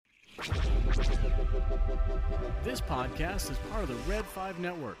This podcast is part of the Red 5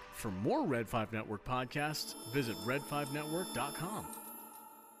 Network. For more Red 5 Network podcasts, visit red5network.com.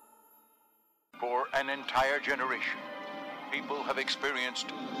 For an entire generation, people have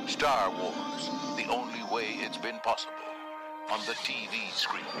experienced Star Wars the only way it's been possible, on the TV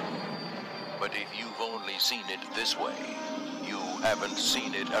screen. But if you've only seen it this way, you haven't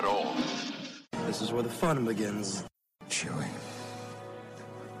seen it at all. This is where the fun begins. Chewie,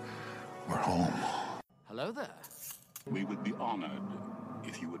 we're home. Hello there. We would be honored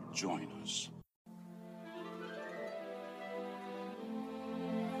if you would join us.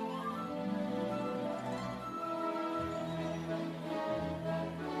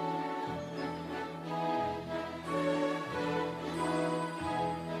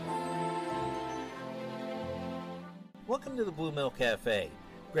 Welcome to the Blue Mill Cafe.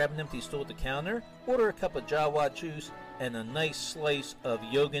 Grab an empty stool at the counter, order a cup of Jawa juice and a nice slice of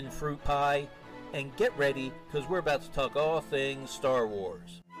Yogan fruit pie, and get ready because we're about to talk all things Star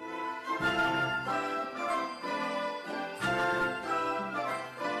Wars.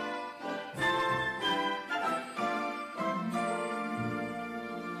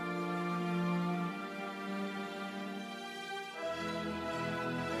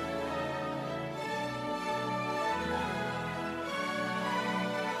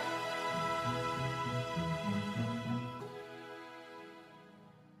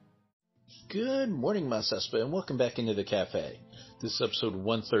 Good morning, my Cespa, and welcome back into the cafe. This is episode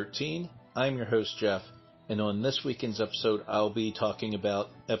 113. I'm your host, Jeff, and on this weekend's episode, I'll be talking about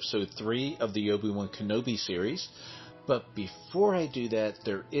episode 3 of the Obi-Wan Kenobi series. But before I do that,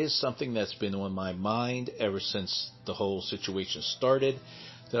 there is something that's been on my mind ever since the whole situation started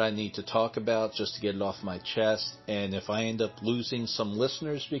that I need to talk about just to get it off my chest. And if I end up losing some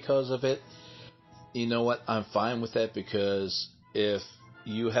listeners because of it, you know what? I'm fine with that, because if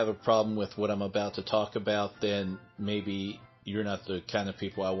you have a problem with what I'm about to talk about, then maybe you're not the kind of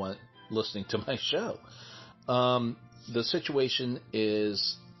people I want listening to my show. The situation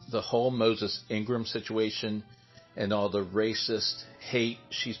is the whole Moses Ingram situation and all the racist hate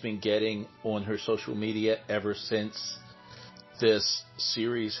she's been getting on her social media ever since this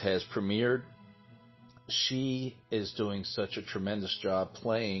series has premiered. She is doing such a tremendous job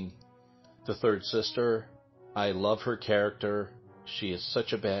playing the third sister. I love her character. She is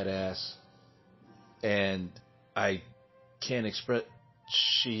such a badass, and I can't express,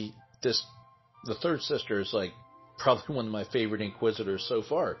 the third sister is like probably one of my favorite Inquisitors so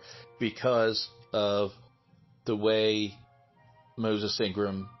far, because of the way Moses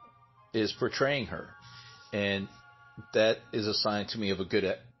Ingram is portraying her, and that is a sign to me of a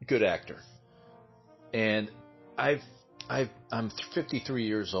good actor. And I'm 53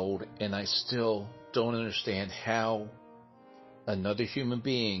 years old, and I still don't understand how another human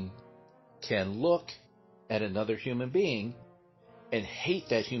being can look at another human being and hate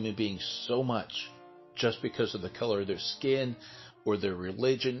that human being so much just because of the color of their skin or their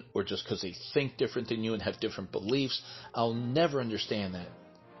religion, or just because they think different than you and have different beliefs. I'll never understand that.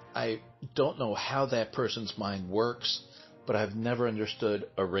 I don't know how that person's mind works, but I've never understood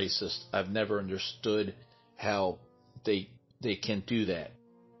a racist. I've never understood how they can do that.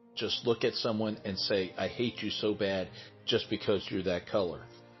 Just look at someone and say, I hate you so bad just because you're that color.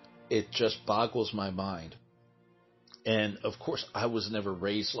 It just boggles my mind. And of course, I was never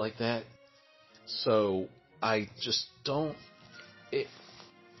raised like that. So I just don't, it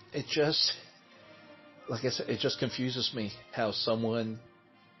just, like I said, it just confuses me how someone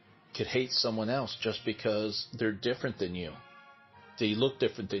could hate someone else just because they're different than you. They look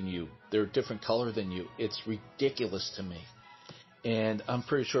different than you. They're a different color than you. It's ridiculous to me. And I'm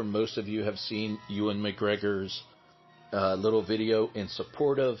pretty sure most of you have seen Ewan McGregor's little video in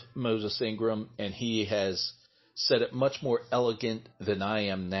support of Moses Ingram, and he has said it much more elegant than I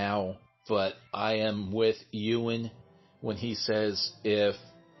am now, but I am with Ewan when he says, if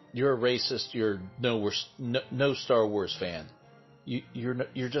you're a racist, you're no Star Wars fan.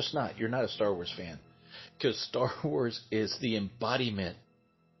 You're just not. You're not a Star Wars fan, because Star Wars is the embodiment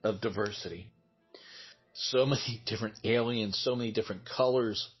of diversity. So many different aliens, so many different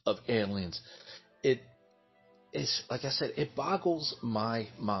colors of aliens. It's like I said, it boggles my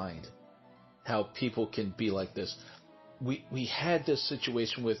mind how people can be like this. We had this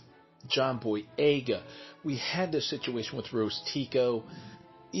situation with John Boyega. We had this situation with Rose Tico,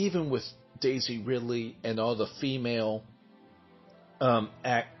 even with Daisy Ridley and all the female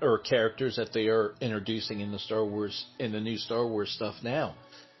characters that they are introducing in the new Star Wars stuff now.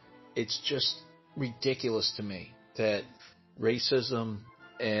 It's just ridiculous to me that racism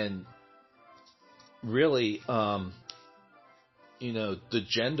and really, the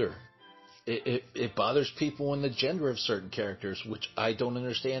gender it bothers people in the gender of certain characters, which I don't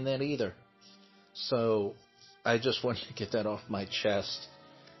understand that either. So I just wanted to get that off my chest,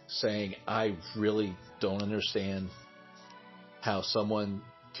 saying I really don't understand how someone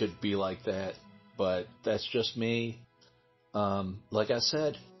could be like that, but that's just me. Like I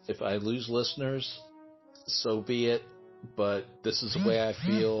said, if I lose listeners, so be it, but this is the way I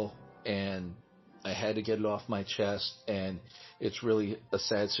feel, and I had to get it off my chest, and it's really a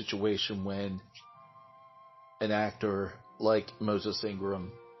sad situation when an actor like Moses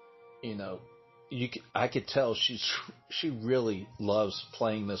Ingram, you know, I could tell she really loves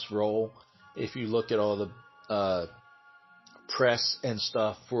playing this role. If you look at all the press and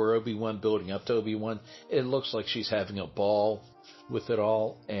stuff for Obi-Wan, building up to Obi-Wan, it looks like she's having a ball with it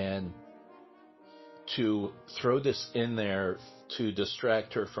all, and to throw this in there to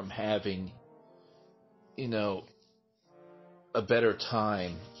distract her from having, you know, a better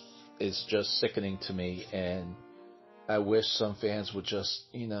time is just sickening to me, and I wish some fans would just,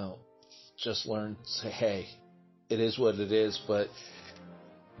 you know, just learn to say, hey, it is what it is. But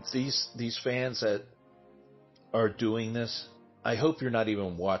these fans that are doing this, I hope you're not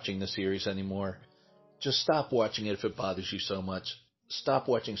even watching the series anymore. Just stop watching it if it bothers you so much. Stop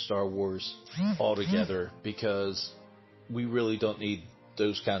watching Star Wars altogether, because we really don't need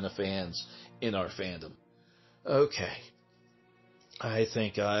those kind of fans in our fandom. Okay. I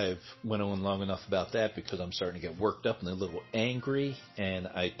think I've went on long enough about that, because I'm starting to get worked up and a little angry, and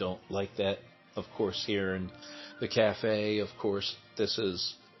I don't like that. Of course, here in the cafe, of course, this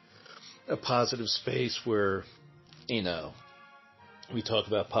is a positive space where, you know, we talk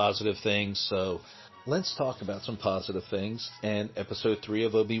about positive things, so let's talk about some positive things, and episode 3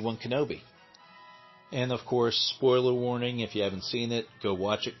 of Obi-Wan Kenobi. And of course, spoiler warning, if you haven't seen it, go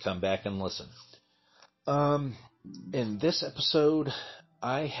watch it, come back and listen. In this episode,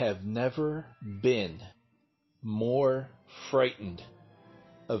 I have never been more frightened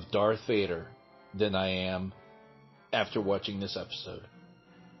of Darth Vader than I am after watching this episode.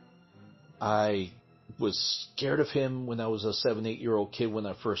 I was scared of him when I was a 7-8-year-old kid when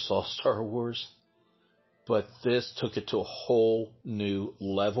I first saw Star Wars, but this took it to a whole new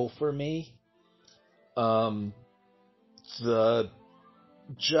level for me. The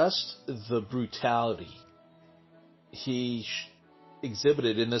brutality he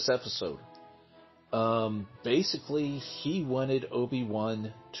exhibited in this episode. Basically, he wanted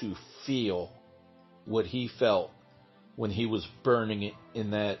Obi-Wan to feel what he felt when he was burning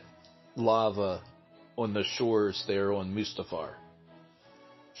in that lava on the shores there on Mustafar.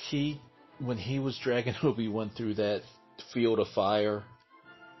 When he was dragging Obi-Wan through that field of fire,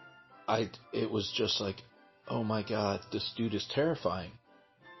 it was just like, oh my God, this dude is terrifying.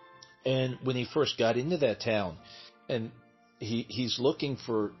 And when he first got into that town, and they're looking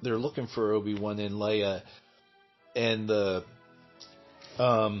for Obi-Wan and Leia, and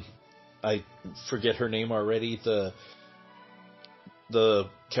I forget her name already, the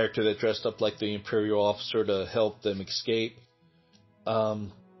character that dressed up like the Imperial officer to help them escape.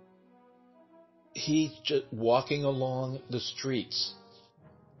 He just walking along the streets,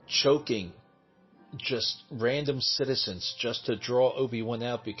 choking just random citizens just to draw Obi-Wan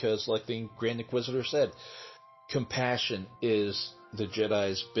out, because, like the Grand Inquisitor said, compassion is the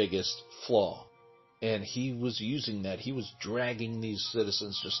Jedi's biggest flaw. And he was using that. He was dragging these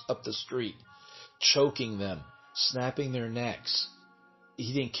citizens just up the street, choking them, snapping their necks.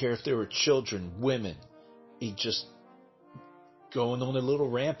 He didn't care if they were children, women. He just going on a little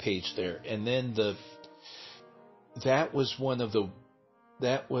rampage there. And then that was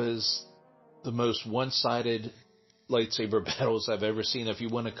the most one-sided lightsaber battles I've ever seen, if you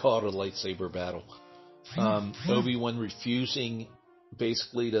want to call it a lightsaber battle. Obi-Wan refusing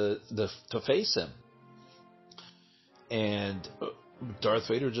basically to face him, and Darth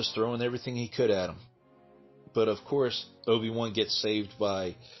Vader just throwing everything he could at him. But of course, Obi-Wan gets saved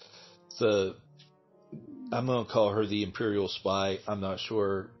by I'm going to call her the Imperial spy. I'm not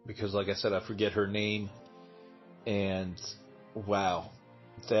sure, because like I said, I forget her name. And wow,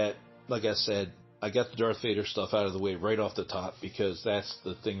 that, like I said, I got the Darth Vader stuff out of the way right off the top, because that's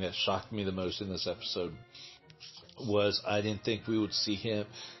the thing that shocked me the most in this episode. Was I didn't think we would see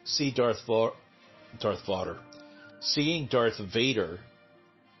Darth Vader. Seeing Darth Vader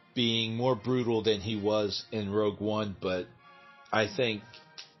being more brutal than he was in Rogue One, but I think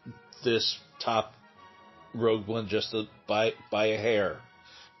this topped Rogue One just by a hair,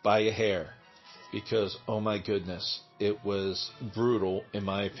 because oh my goodness, it was brutal in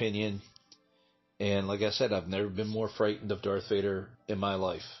my opinion. And like I said, I've never been more frightened of Darth Vader in my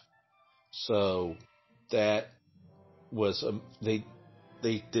life. So that was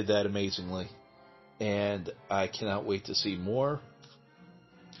they did that amazingly. And I cannot wait to see more.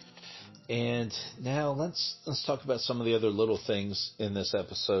 And now let's talk about some of the other little things in this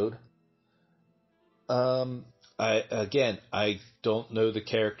episode. I don't know the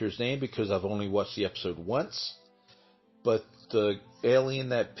character's name because I've only watched the episode once. But the alien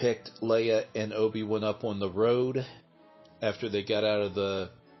that picked Leia and Obi-Wan up on the road after they got out of the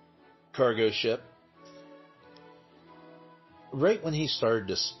cargo ship, right when he started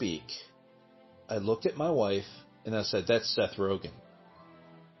to speak, I looked at my wife and I said, "That's Seth Rogen."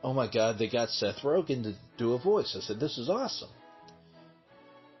 Oh my God, they got Seth Rogen to do a voice. I said, "This is awesome."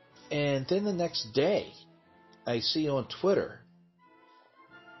 And then the next day, I see on Twitter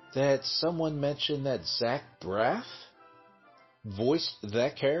that someone mentioned that Zach Braff voiced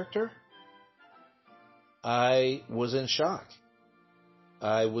that character. I was in shock.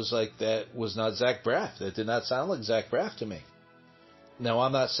 I was like, that was not Zach Braff. That did not sound like Zach Braff to me. Now,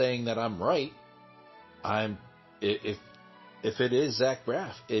 I'm not saying that I'm right. If it is Zach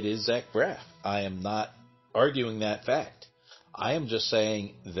Braff, it is Zach Braff. I am not arguing that fact. I am just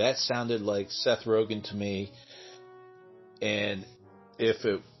saying that sounded like Seth Rogen to me. And if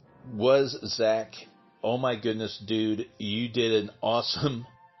it was Zach, oh my goodness, dude, you did an awesome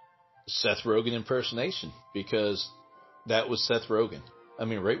Seth Rogen impersonation, because that was Seth Rogen. I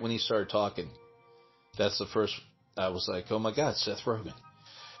mean, right when he started talking, that's the first, I was like, oh my God, Seth Rogen.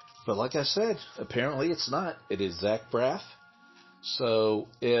 But like I said, apparently it's not. It is Zach Braff. So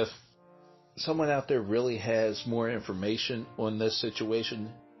if someone out there really has more information on this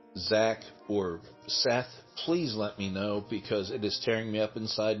situation, Zach or Seth, please let me know, because it is tearing me up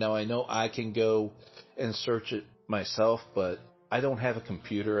inside. Now, I know I can go and search it myself, but I don't have a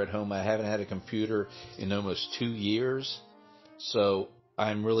computer at home. I haven't had a computer in almost 2 years. So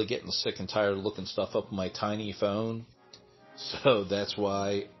I'm really getting sick and tired of looking stuff up on my tiny phone. So that's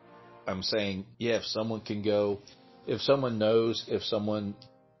why I'm saying, yeah, if someone can go, if someone knows, if someone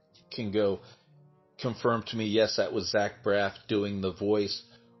can go confirm to me, yes, that was Zach Braff doing the voice,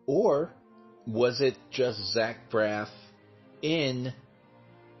 or was it just Zach Braff in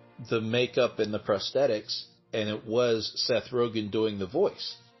the makeup and the prosthetics, and it was Seth Rogen doing the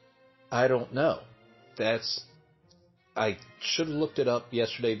voice? I don't know. I should have looked it up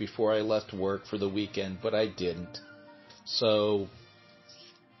yesterday before I left work for the weekend, but I didn't. So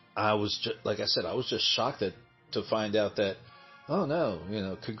I was just, like I said, I was just shocked to find out that, oh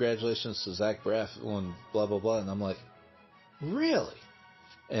no, congratulations to Zach Braff on blah, blah, blah. And I'm like, really?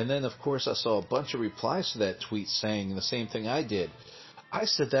 And then, of course, I saw a bunch of replies to that tweet saying the same thing I did. I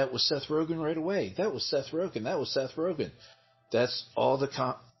said that was Seth Rogen right away. That was Seth Rogen. That was Seth Rogen. That's all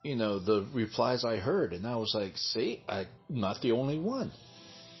the replies I heard. And I was like, see, I'm not the only one.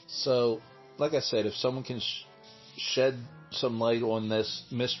 So, like I said, if someone can shed some light on this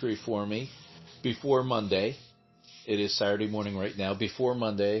mystery for me before Monday, it is Saturday morning right now, before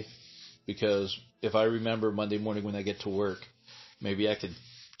Monday, because if I remember Monday morning when I get to work, maybe I could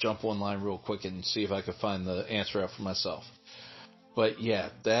jump online real quick and see if I could find the answer out for myself. But yeah,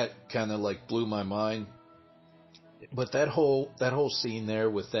 that kind of like blew my mind. But that whole scene there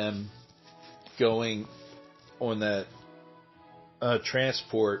with them going on that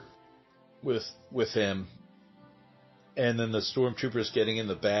transport with him, and then the stormtroopers getting in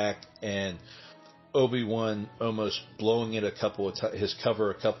the back, and Obi-Wan almost blowing it his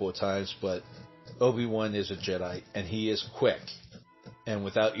cover a couple of times, but Obi-Wan is a Jedi, and he is quick. And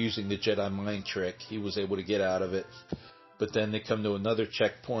without using the Jedi mind trick, he was able to get out of it. But then they come to another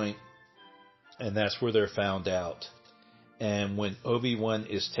checkpoint, and that's where they're found out. And when Obi-Wan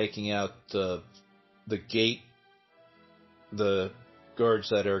is taking out the gate, the guards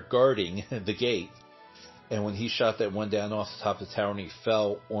that are guarding the gate, and when he shot that one down off the top of the tower and he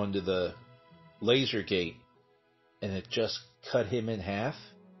fell onto the laser gate, and it just cut him in half,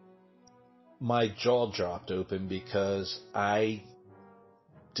 my jaw dropped open, because I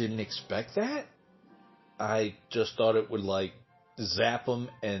didn't expect that. I just thought it would like zap him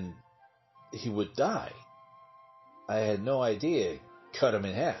and he would die. I had no idea it cut him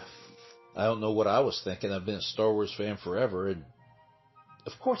in half. I don't know what I was thinking. I've been a Star Wars fan forever, and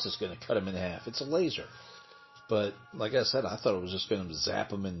of course it's going to cut him in half. It's a laser. But like I said, I thought it was just going to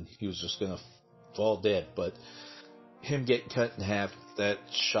zap him and he was just going to fall dead. But him getting cut in half, that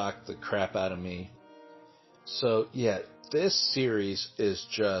shocked the crap out of me. So yeah, this series is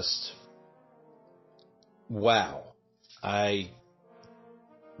just wow. I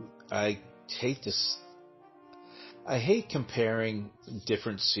hate this. I hate comparing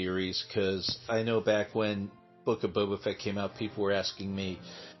different series, because I know back when Book of Boba Fett came out, people were asking me,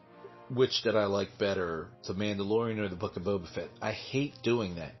 which did I like better, The Mandalorian or The Book of Boba Fett. I hate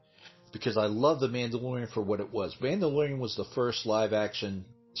doing that because I love The Mandalorian for what it was. Mandalorian was the first live-action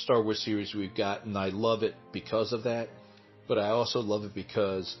Star Wars series we've got, and I love it because of that. But I also love it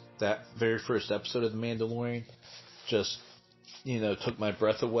because that very first episode of The Mandalorian just, took my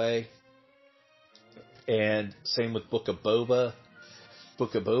breath away. And same with Book of Boba.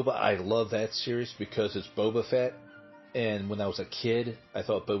 Book of Boba, I love that series because it's Boba Fett. And when I was a kid, I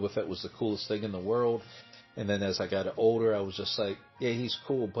thought Boba Fett was the coolest thing in the world. And then as I got older, I was just like, yeah, he's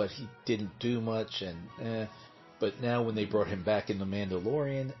cool, but he didn't do much. But now when they brought him back in The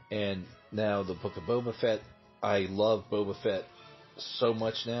Mandalorian and now the Book of Boba Fett, I love Boba Fett so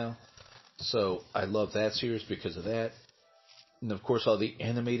much now. So I love that series because of that. And of course, all the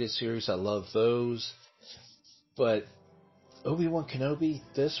animated series, I love those. But Obi-Wan Kenobi,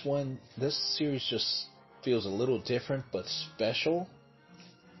 this series just feels a little different but special.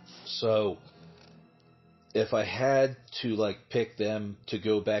 So if I had to pick them to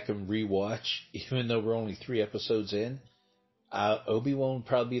go back and rewatch, even though we're only 3 episodes in, Obi-Wan would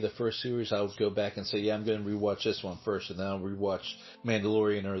probably be the first series I would go back and say, yeah, I'm going to rewatch this one first, and then I'll rewatch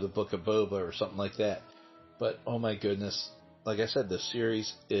Mandalorian or the Book of Boba or something like that. But, oh my goodness, like I said, the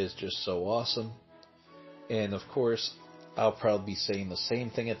series is just so awesome. And, of course, I'll probably be saying the same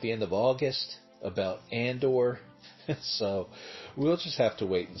thing at the end of August about Andor. So, we'll just have to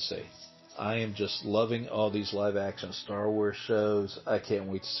wait and see. I am just loving all these live-action Star Wars shows. I can't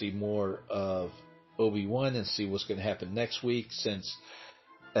wait to see more of Obi-Wan and see what's going to happen next week, since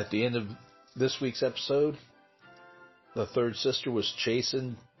at the end of this week's episode, the third sister was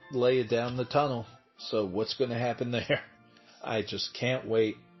chasing Leia down the tunnel. So what's going to happen there? I just can't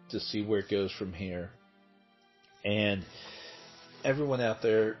wait to see where it goes from here. And everyone out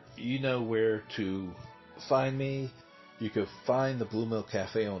there, you know where to find me. You can find the Blue Milk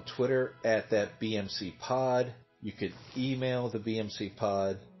Cafe on Twitter at @BMCPod. You could email the BMC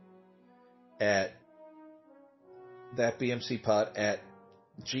Pod at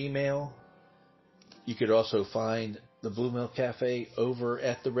thatbmcpod@gmail. You could also find the Blue Milk Cafe over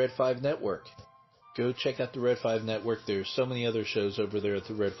at the Red 5 Network. Go check out the Red 5 Network. There's so many other shows over there at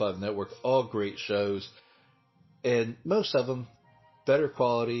the Red 5 Network, all great shows, and most of them better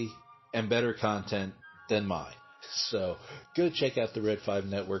quality and better content than mine. So go check out the Red 5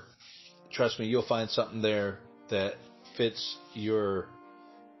 Network. Trust me, you'll find something there that fits your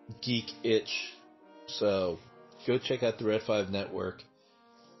geek itch. So go check out the Red 5 Network.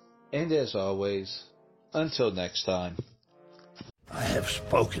 And as always, until next time, I have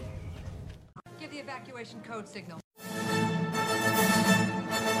spoken. Give the evacuation code signal.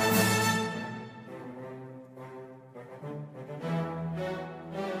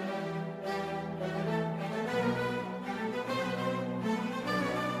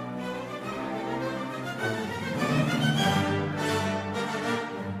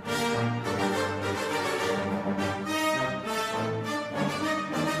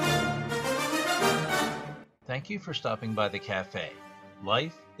 Thank you for stopping by the cafe.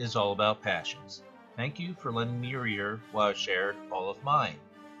 Life is all about passions. Thank you for lending me your ear while I shared all of mine.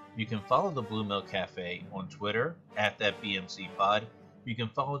 You can follow the Blue Milk Cafe on Twitter at @BMCPod. You can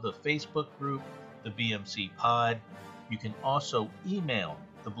follow the Facebook group, the BMC Pod. You can also email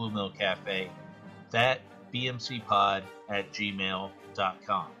the Blue Milk Cafe,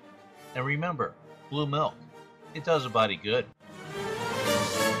 thatbmcpod@gmail.com. And remember, blue milk, it does a body good.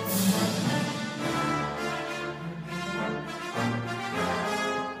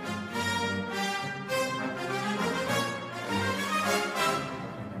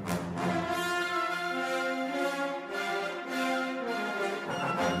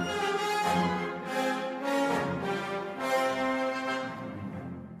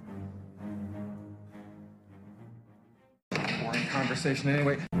 Conversation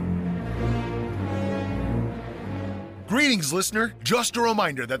anyway. Greetings, listener. Just a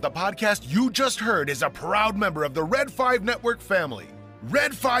reminder that the podcast you just heard is a proud member of the Red 5 Network family.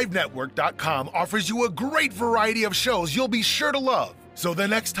 Red5Network.com offers you a great variety of shows you'll be sure to love. So the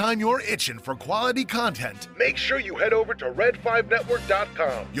next time you're itching for quality content, make sure you head over to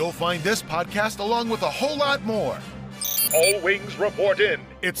Red5Network.com. You'll find this podcast along with a whole lot more. All wings report in.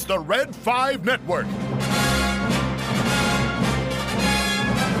 It's the Red 5 Network.